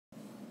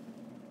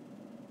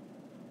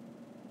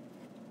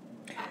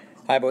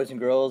Hi boys and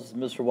girls,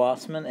 Mr.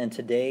 Wassman, and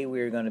today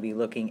we're going to be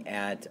looking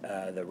at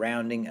the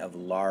rounding of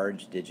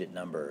large digit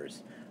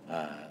numbers.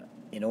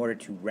 In order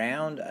to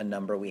round a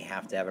number, we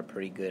have to have a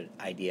pretty good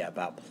idea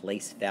about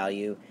place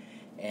value.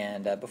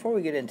 And before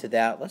we get into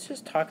that, let's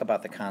just talk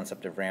about the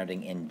concept of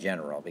rounding in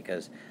general,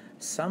 because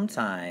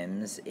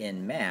sometimes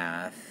in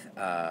math,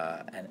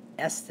 an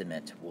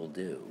estimate will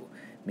do,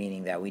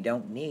 meaning that we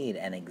don't need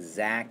an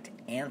exact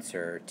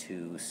answer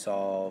to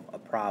solve a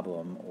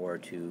problem or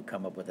to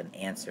come up with an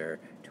answer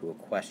to a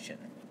question.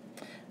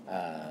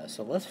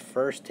 So let's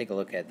first take a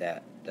look at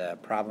that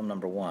problem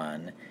number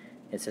 1.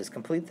 It says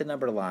complete the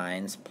number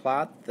lines,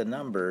 plot the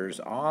numbers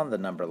on the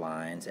number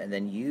lines, and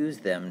then use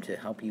them to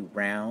help you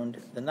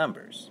round the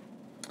numbers.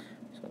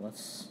 So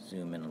let's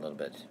zoom in a little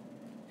bit.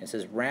 It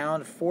says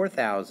round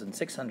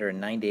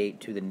 4,698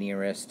 to the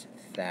nearest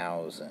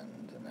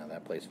thousand. Now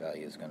that place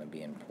value is going to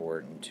be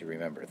important to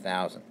remember,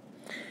 1,000.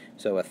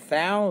 So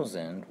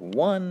 1,000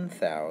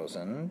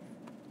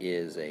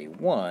 is a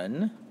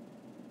 1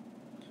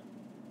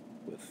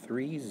 with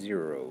 3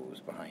 zeros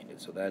behind it,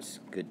 so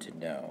that's good to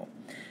know.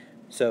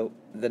 So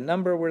the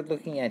number we're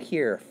looking at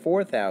here,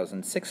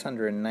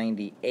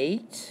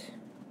 4,698,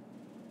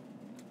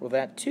 well,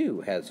 that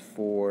too has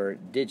 4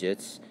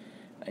 digits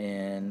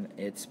in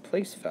its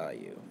place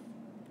value.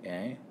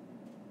 Okay?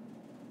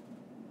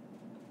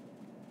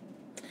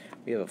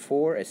 We have a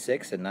 4, a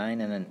 6, a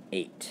 9, and an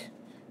 8.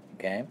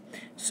 Okay?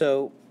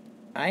 So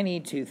I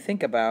need to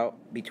think about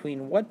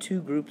between what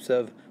two groups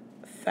of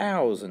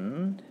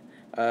 1,000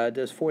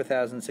 does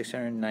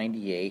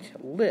 4,698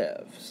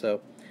 live.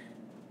 So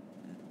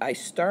I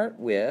start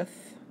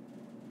with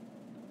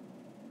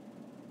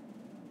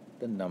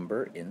the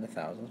number in the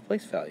thousands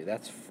place value.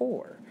 That's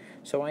 4.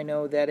 So I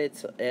know that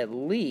it's at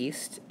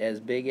least as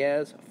big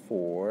as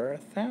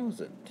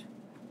 4,000.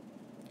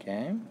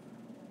 Okay?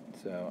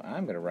 So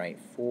I'm going to write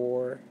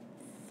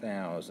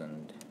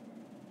 4,000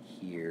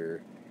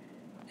 here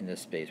in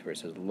this space where it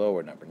says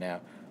lower number.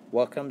 Now,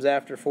 what comes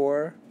after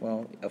 4?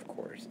 Well, of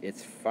course,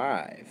 it's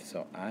 5.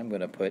 So I'm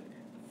going to put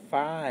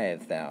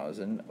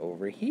 5,000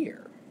 over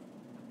here.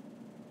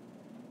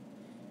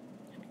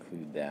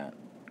 Include that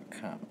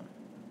comma.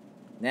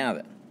 Now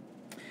then,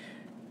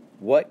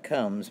 what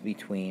comes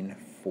between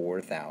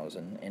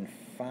 4,000 and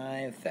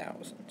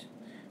 5,000?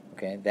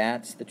 Okay,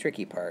 that's the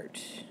tricky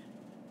part.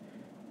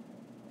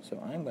 So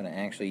I'm going to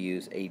actually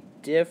use a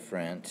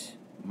different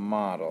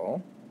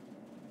model.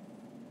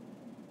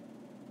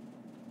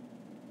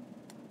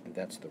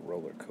 That's the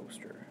roller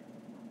coaster.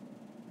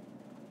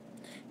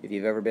 If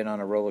you've ever been on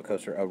a roller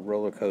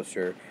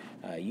coaster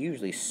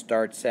usually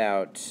starts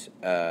out,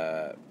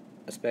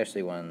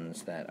 especially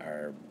ones that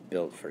are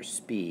built for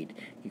speed,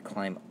 you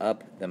climb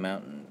up the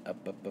mountain, up,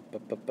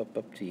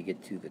 till you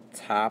get to the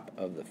top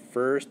of the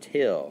first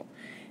hill.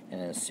 And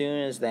as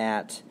soon as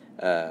that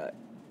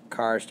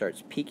car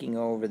starts peeking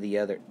over the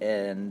other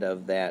end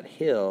of that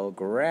hill,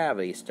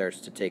 gravity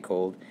starts to take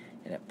hold,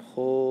 and it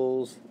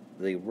pulls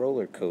the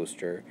roller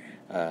coaster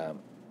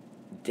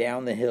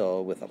down the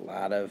hill with a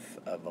lot of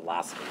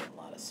velocity and a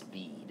lot of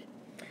speed.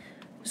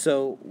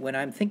 So when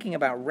I'm thinking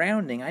about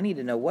rounding, I need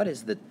to know what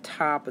is the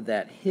top of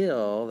that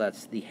hill.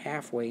 That's the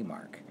halfway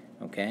mark.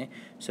 Okay?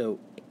 So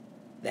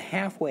the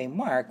halfway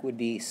mark would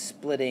be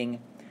splitting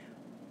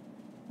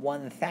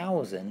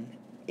 1,000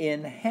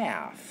 in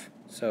half.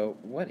 So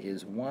what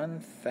is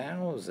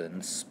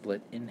 1,000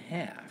 split in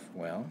half?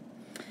 Well,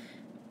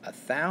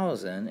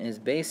 1,000 is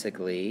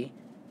basically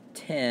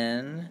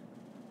 10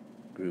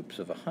 groups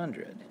of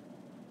 100.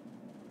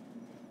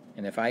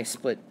 And if I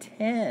split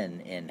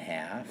 10 in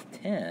half,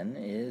 10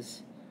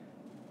 is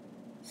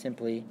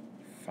simply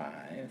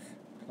 5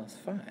 plus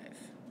 5.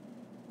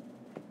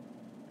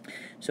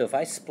 So if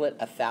I split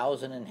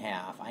 1,000 in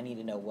half, I need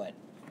to know what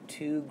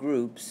two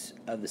groups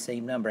of the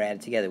same number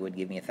added together would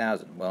give me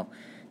 1,000. Well,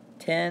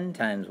 10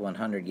 times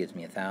 100 gives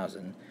me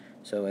 1,000.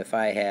 So if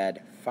I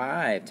had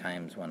 5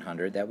 times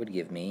 100, that would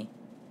give me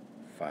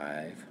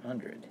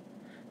 500.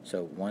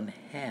 So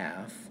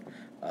 1/2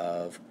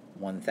 of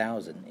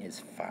 1,000 is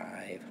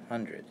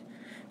 500.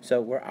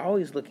 So we're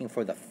always looking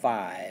for the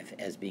 5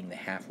 as being the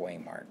halfway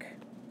mark.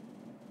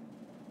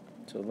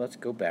 So let's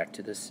go back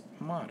to this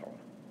model.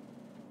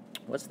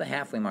 What's the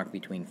halfway mark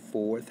between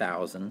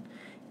 4,000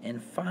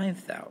 and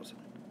 5,000?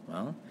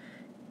 Well,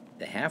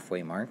 the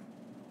halfway mark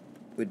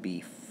would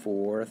be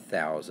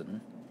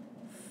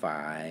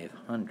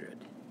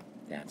 4,500.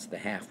 That's the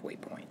halfway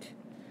point.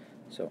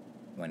 So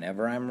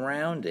whenever I'm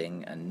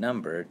rounding a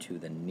number to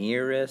the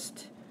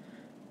nearest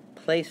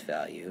place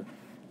value,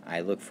 I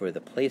look for the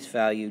place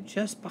value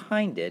just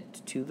behind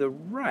it to the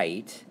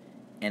right,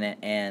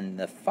 and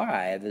the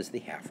 5 is the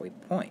halfway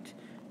point.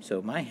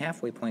 So my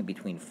halfway point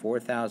between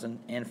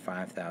 4,000 and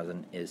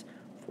 5,000 is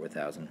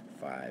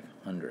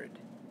 4,500.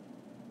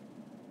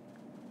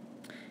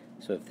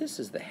 So if this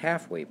is the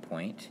halfway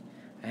point,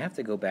 I have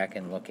to go back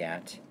and look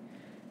at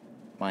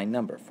my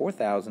number,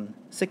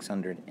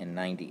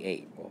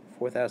 4,698. Well,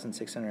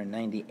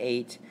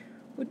 4,698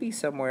 would be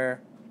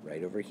somewhere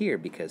right over here,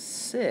 because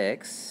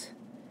 6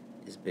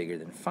 is bigger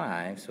than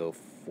 5, so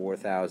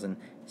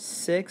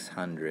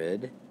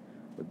 4,600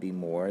 would be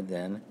more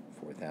than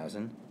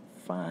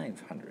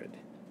 4,500.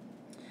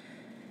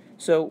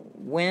 So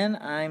when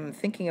I'm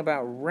thinking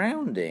about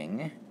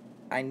rounding,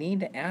 I need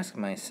to ask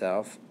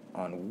myself,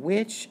 on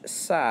which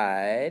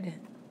side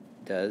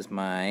does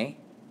my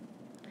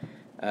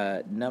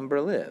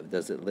number live?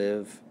 Does it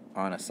live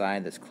on a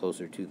side that's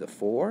closer to the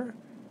 4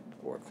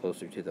 or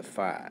closer to the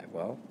 5?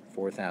 Well,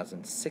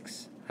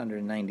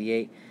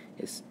 4,698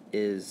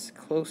 is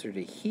closer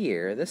to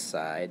here, this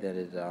side, than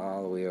it is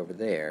all the way over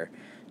there.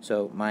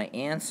 So my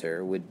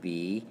answer would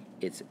be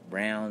it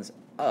rounds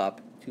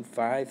up to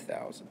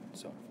 5,000.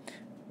 So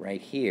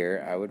right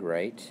here I would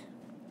write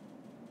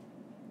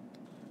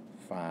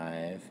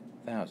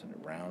 5,000. It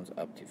rounds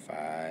up to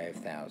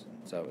 5,000.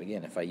 So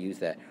again, if I use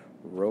that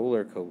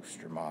roller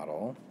coaster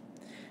model,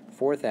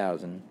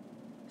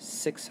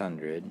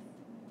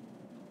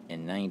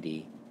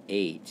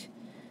 4,698,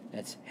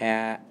 that's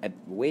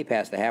way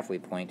past the halfway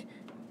point.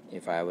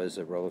 If I was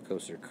a roller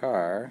coaster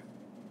car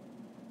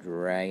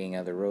dragging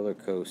other roller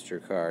coaster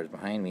cars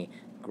behind me,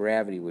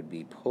 gravity would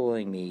be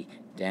pulling me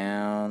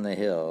down the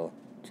hill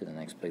to the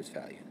next place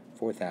value.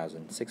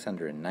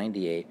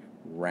 4,698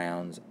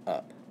 rounds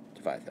up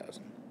to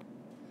 5,000.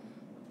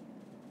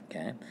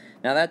 Okay,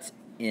 now that's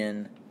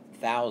in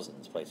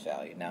thousands place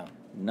value. Now,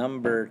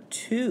 number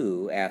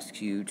 2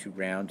 asks you to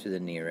round to the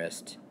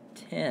nearest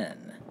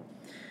 10.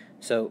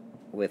 So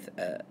with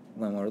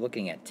when we're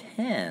looking at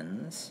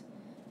tens,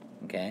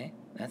 okay,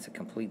 that's a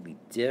completely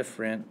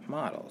different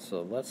model.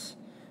 So let's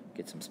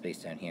get some space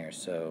down here.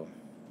 So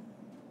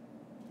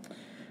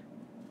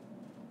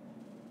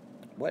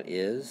what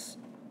is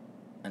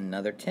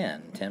another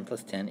 10? 10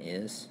 plus 10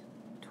 is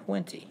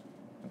 20.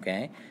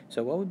 Okay,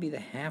 so what would be the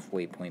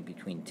halfway point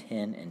between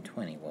 10 and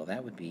 20? Well,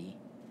 that would be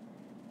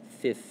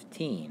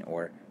 15,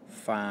 or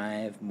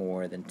 5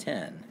 more than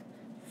 10,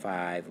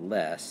 5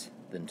 less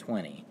than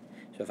 20.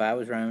 So if I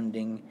was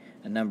rounding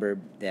a number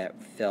that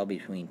fell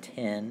between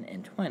 10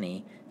 and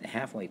 20, the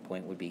halfway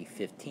point would be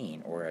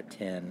 15, or a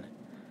 10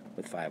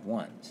 with 5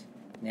 ones.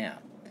 Now,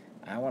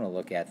 I want to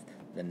look at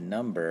the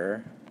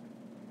number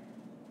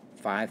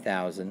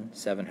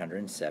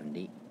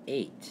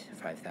 5,778.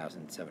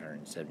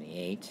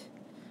 5,778.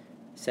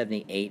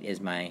 78 is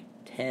my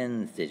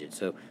tens digit.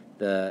 So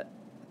the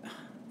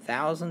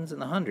thousands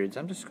and the hundreds,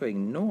 I'm just going to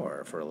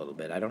ignore for a little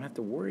bit. I don't have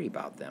to worry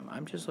about them.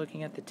 I'm just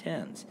looking at the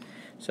tens.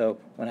 So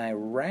when I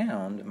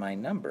round my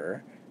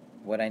number,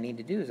 what I need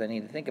to do is I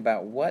need to think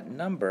about what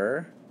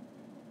number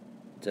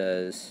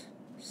does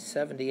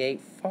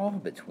 78 fall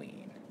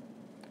between.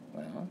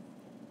 Well,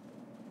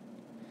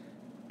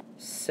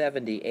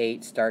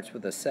 78 starts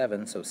with a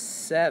 7, so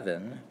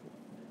 7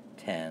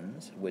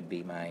 tens would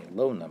be my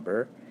low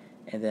number,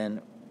 and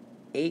then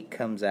 8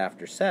 comes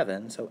after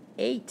 7, so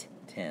 8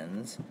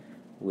 tens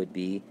would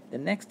be the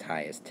next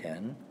highest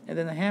 10, and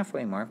then the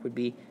halfway mark would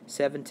be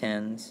 7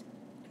 tens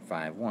and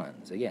 5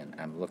 ones. Again,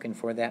 I'm looking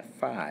for that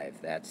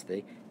 5. That's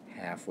the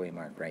halfway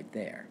mark right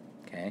there.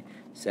 Okay,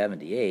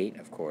 78,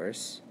 of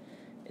course,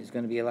 is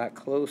going to be a lot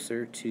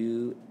closer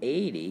to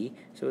 80,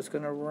 so it's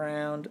going to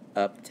round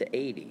up to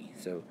 80.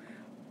 So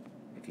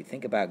if you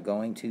think about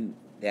going to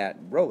that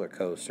roller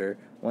coaster,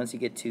 once you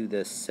get to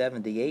the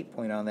 78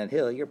 point on that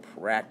hill, you're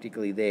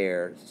practically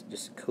there,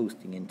 just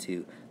coasting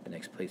into the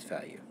next place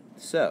value.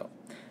 So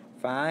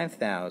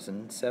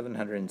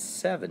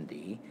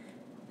 5,770,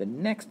 the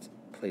next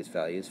place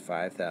value is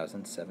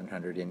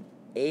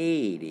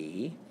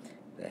 5,780.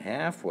 The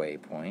halfway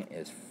point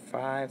is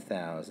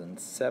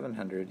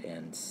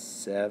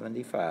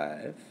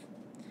 5,775.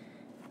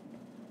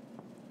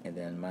 And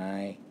then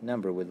my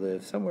number would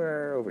live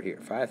somewhere over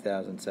here,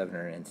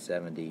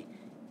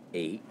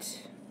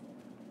 5,778.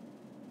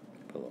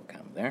 Put a little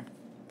comma there.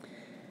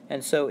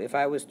 And so if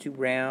I was to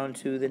round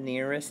to the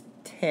nearest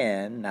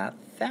 10, not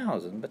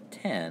 1,000, but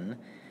 10,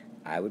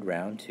 I would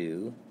round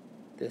to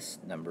this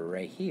number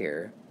right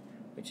here,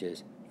 which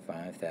is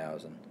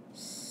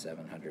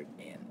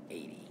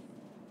 5,780.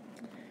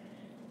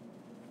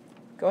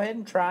 Go ahead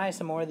and try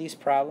some more of these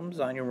problems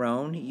on your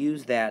own.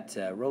 Use that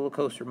roller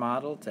coaster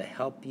model to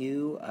help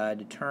you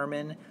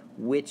determine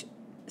which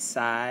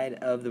side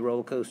of the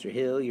roller coaster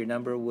hill your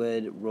number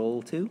would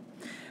roll to.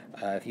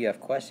 If you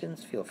have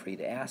questions, feel free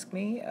to ask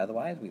me.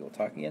 Otherwise, we will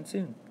talk again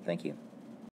soon. Thank you.